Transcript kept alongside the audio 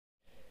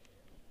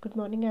Good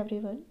morning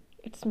everyone.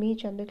 It's me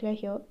Chandrakla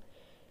here,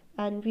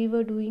 and we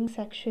were doing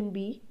section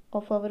B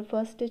of our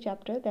first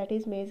chapter, that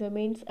is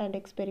measurements and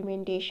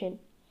experimentation.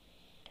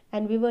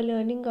 And we were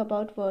learning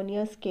about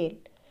Vernier scale.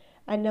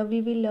 And now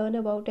we will learn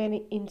about an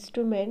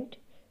instrument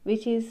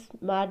which is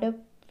made up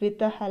with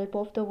the help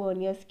of the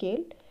Vernier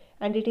scale,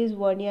 and it is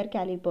Vernier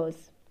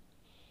calipers.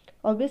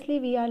 Obviously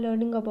we are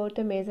learning about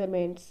the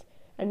measurements,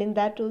 and in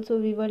that also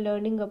we were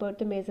learning about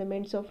the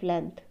measurements of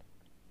length.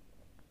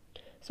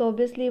 So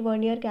obviously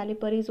vernier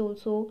caliper is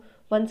also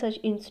one such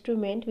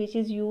instrument which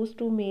is used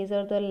to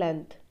measure the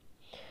length.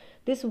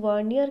 This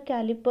vernier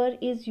caliper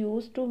is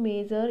used to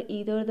measure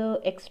either the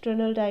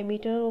external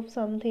diameter of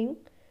something,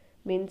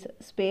 means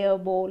sphere,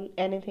 bowl,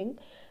 anything,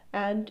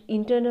 and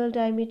internal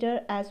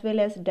diameter as well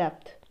as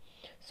depth.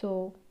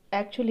 So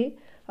actually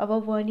our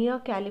vernier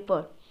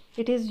caliper,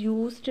 it is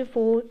used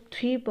for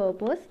three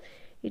purposes.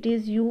 It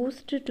is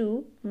used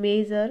to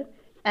measure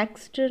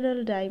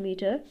external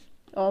diameter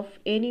of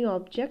any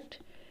object,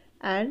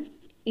 and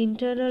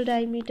internal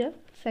diameter,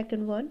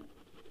 second one,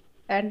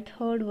 and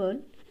third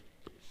one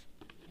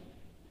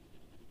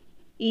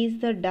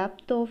is the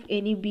depth of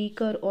any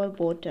beaker or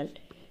bottle.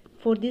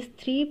 For these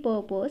three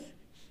purpose,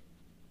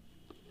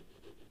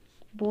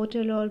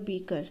 bottle or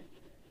beaker,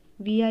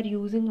 we are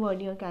using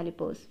vernier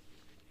calipers.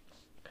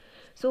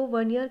 So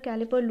vernier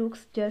caliper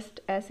looks just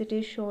as it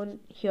is shown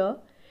here.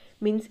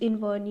 Means in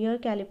vernier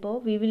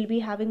caliper we will be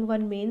having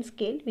one main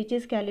scale which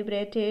is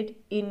calibrated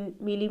in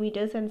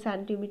millimeters and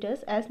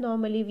centimeters as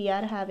normally we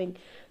are having.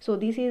 So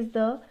this is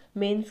the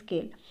main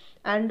scale,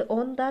 and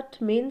on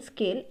that main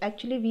scale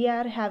actually we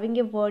are having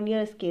a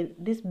vernier scale.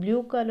 This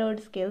blue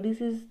colored scale,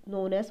 this is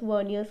known as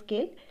vernier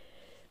scale.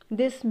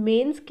 This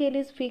main scale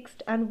is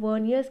fixed and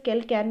vernier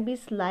scale can be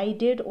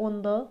slided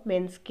on the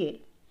main scale.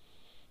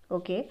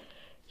 Okay,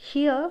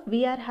 here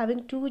we are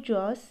having two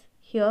jaws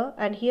here,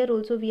 and here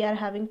also we are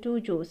having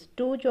two jaws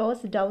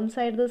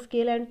downside the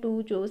scale and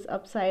two jaws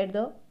upside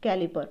the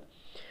caliper.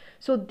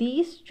 So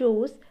these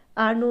jaws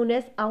are known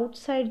as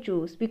outside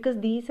jaws because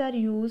these are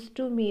used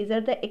to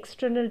measure the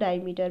external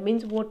diameter.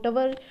 Means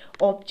whatever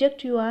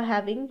object you are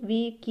having,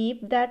 we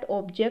keep that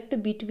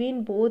object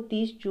between both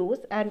these jaws,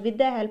 and with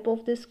the help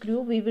of the screw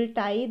we will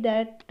tie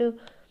that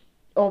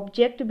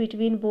object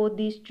between both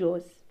these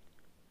jaws,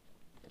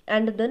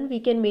 and then we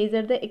can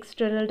measure the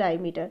external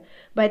diameter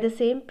by the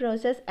same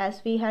process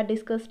as we had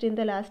discussed in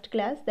the last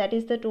class. That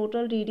is, the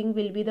total reading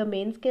will be the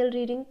main scale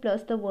reading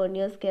plus the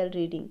vernier scale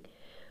reading.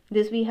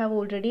 This we have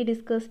already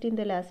discussed in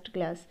the last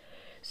class.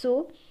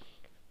 So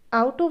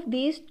out of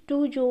these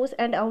two jaws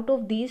and out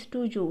of these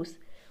two jaws,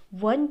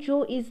 one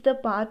jaw is the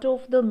part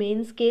of the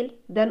main scale,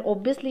 then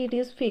obviously it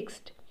is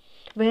fixed,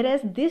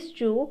 whereas this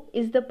jaw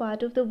is the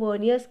part of the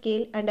vernier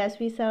scale, and as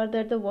we saw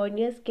that the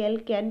vernier scale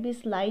can be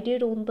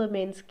slided on the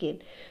main scale.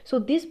 So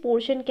this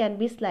portion can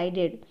be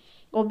slided,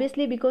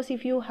 obviously, because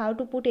if you have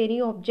to put any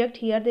object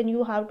here, then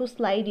you have to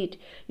slide it.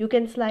 You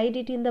can slide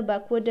it in the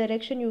backward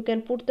direction, you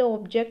can put the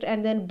object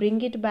and then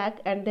bring it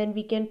back, and then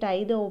we can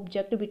tie the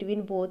object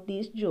between both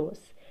these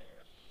jaws.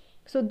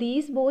 So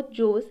these both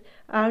jaws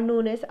are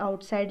known as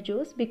outside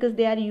jaws because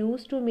they are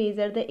used to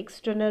measure the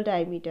external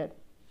diameter,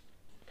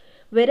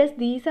 whereas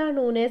these are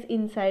known as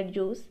inside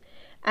jaws.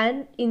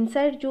 And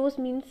inside jaws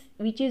means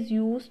which is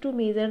used to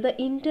measure the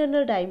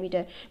internal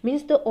diameter,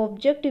 means the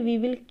object we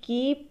will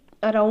keep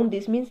around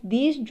this, means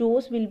these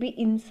jaws will be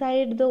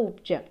inside the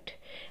object,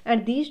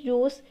 and these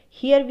jaws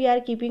here we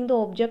are keeping the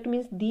object,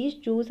 means these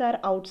jaws are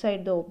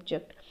outside the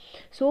object.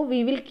 So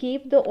we will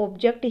keep the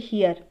object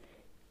here,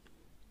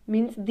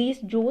 means these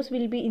jaws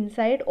will be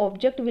inside,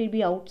 object will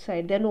be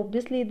outside, then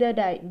obviously the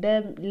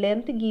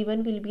length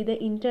given will be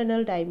the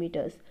internal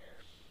diameters.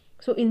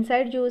 So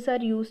inside jaws are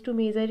used to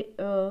measure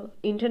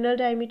internal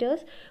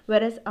diameters,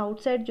 whereas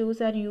outside jaws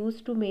are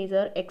used to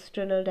measure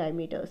external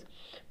diameters.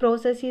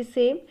 Process is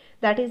same,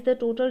 that is the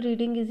total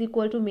reading is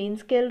equal to main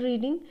scale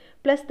reading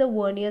plus the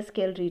vernier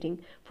scale reading.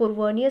 For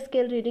vernier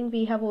scale reading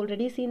we have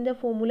already seen the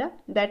formula,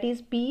 that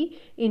is P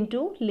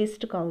into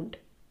least count.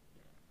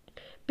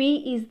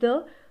 P is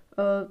the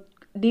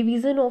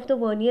division of the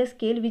vernier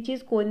scale which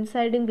is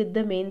coinciding with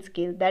the main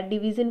scale. That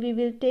division we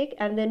will take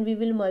and then we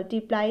will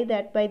multiply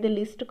that by the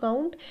least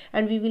count,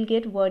 and we will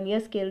get vernier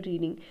scale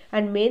reading,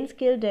 and main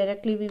scale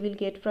directly we will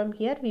get from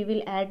here. We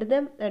will add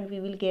them and we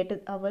will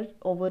get our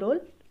overall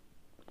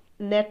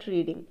net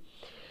reading.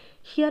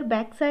 Here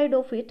backside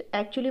of it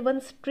actually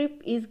one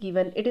strip is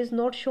given, it is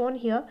not shown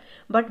here,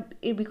 but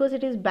because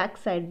it is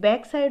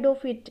backside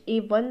of it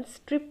a one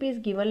strip is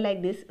given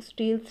like this,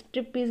 steel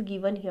strip is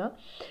given here,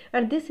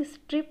 and this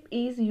strip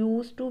is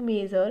used to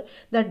measure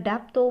the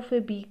depth of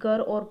a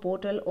beaker or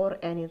bottle or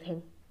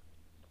anything.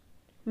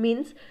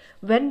 Means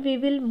when we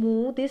will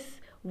move this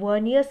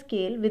vernier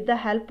scale with the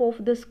help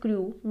of the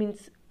screw,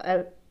 means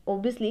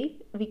obviously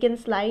we can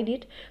slide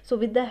it, so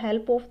with the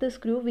help of the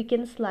screw we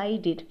can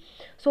slide it.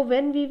 So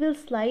when we will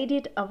slide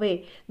it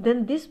away,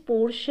 then this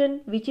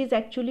portion which is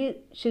actually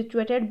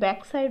situated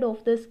backside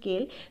of the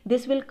scale,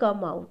 this will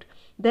come out.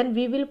 Then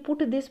we will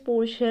put this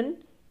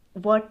portion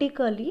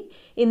vertically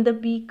in the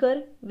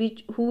beaker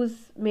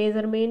whose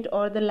measurement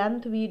or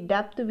the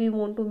depth we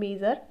want to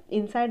measure.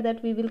 Inside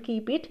that we will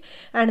keep it,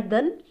 and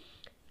then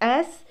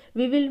as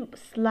we will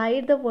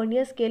slide the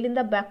vernier scale in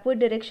the backward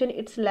direction,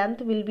 its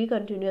length will be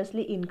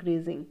continuously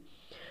increasing.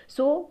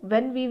 So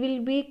when we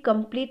will be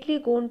completely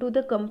gone to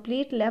the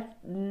complete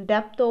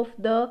depth of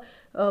the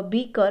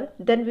beaker,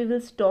 then we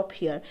will stop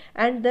here,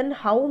 and then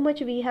how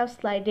much we have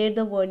slided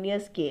the vernier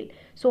scale,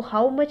 so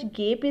how much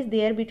gap is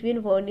there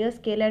between vernier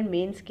scale and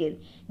main scale,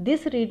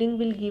 this reading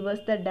will give us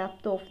the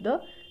depth of the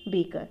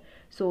beaker.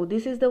 So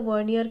this is the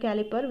vernier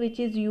caliper, which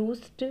is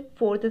used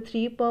for the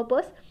three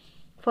purpose.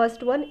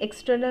 First one,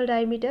 external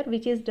diameter,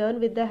 which is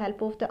done with the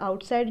help of the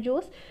outside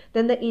jaws,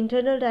 then the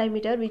internal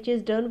diameter, which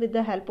is done with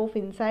the help of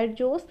inside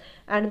jaws,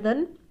 and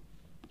then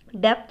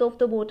depth of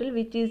the bottle,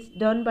 which is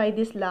done by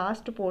this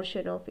last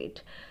portion of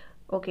it.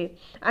 Okay,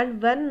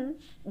 and when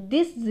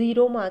this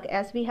zero mark,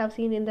 as we have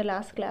seen in the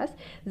last class,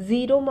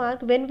 zero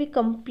mark, when we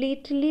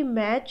completely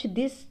match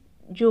this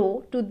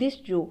jaw to this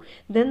jaw,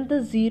 then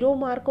the zero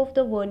mark of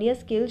the vernier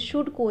scale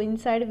should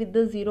coincide with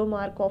the zero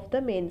mark of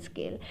the main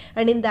scale,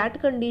 and in that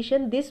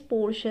condition this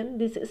portion,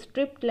 this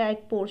strip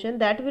like portion,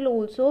 that will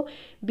also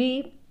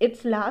be,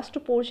 its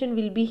last portion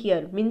will be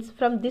here, means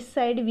from this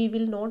side we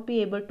will not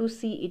be able to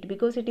see it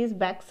because it is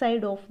back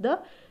side of the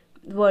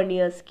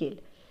vernier scale.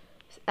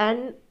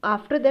 And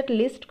after that,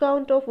 list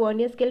count of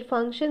vernier scale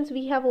functions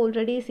we have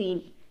already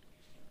seen.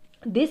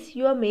 This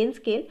your main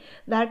scale,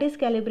 that is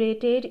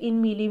calibrated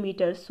in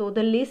millimeters, so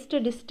the least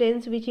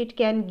distance which it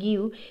can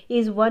give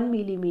is 1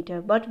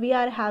 millimeter, but we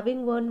are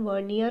having one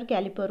vernier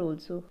caliper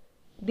also.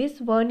 This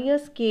vernier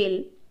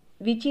scale,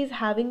 which is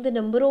having the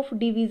number of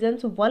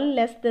divisions one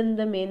less than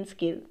the main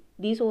scale,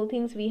 these all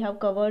things we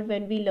have covered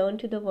when we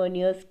learned the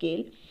vernier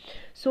scale.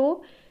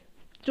 So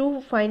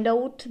to find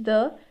out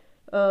the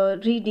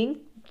reading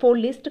for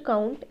list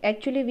count,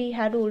 actually we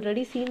had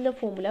already seen the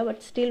formula,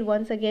 but still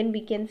once again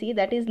we can see,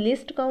 that is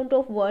list count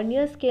of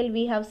vernier scale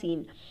we have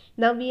seen.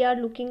 Now we are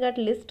looking at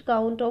list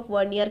count of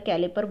vernier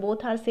caliper,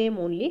 both are same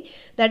only.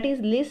 That is,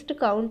 list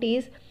count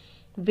is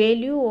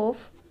value of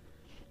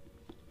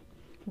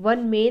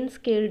one main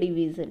scale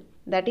division,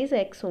 that is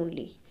x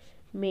only,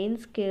 main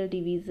scale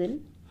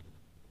division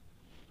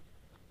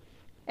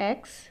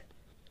x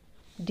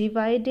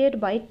divided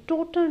by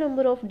total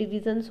number of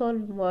divisions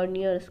on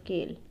vernier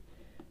scale,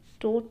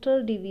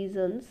 total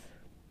divisions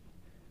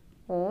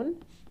on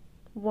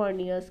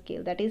vernier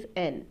scale, that is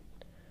n,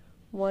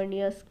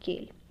 vernier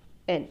scale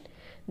n.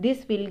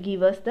 This will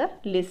give us the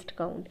list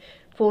count.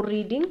 For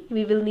reading,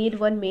 we will need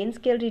one main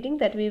scale reading,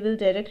 that we will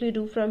directly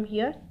do from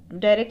here,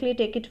 directly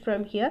take it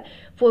from here.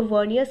 For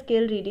vernier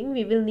scale reading,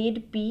 we will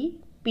need p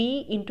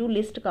into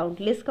list count.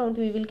 List count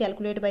we will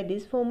calculate by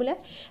this formula,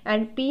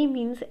 and p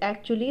means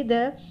actually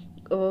the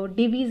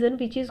division,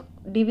 which is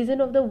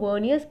division of the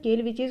vernier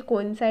scale which is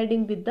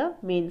coinciding with the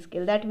main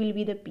scale, that will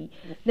be the p.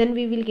 Then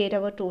we will get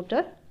our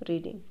total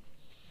reading.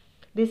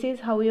 This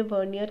is how a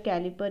vernier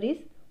caliper is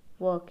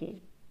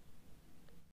working.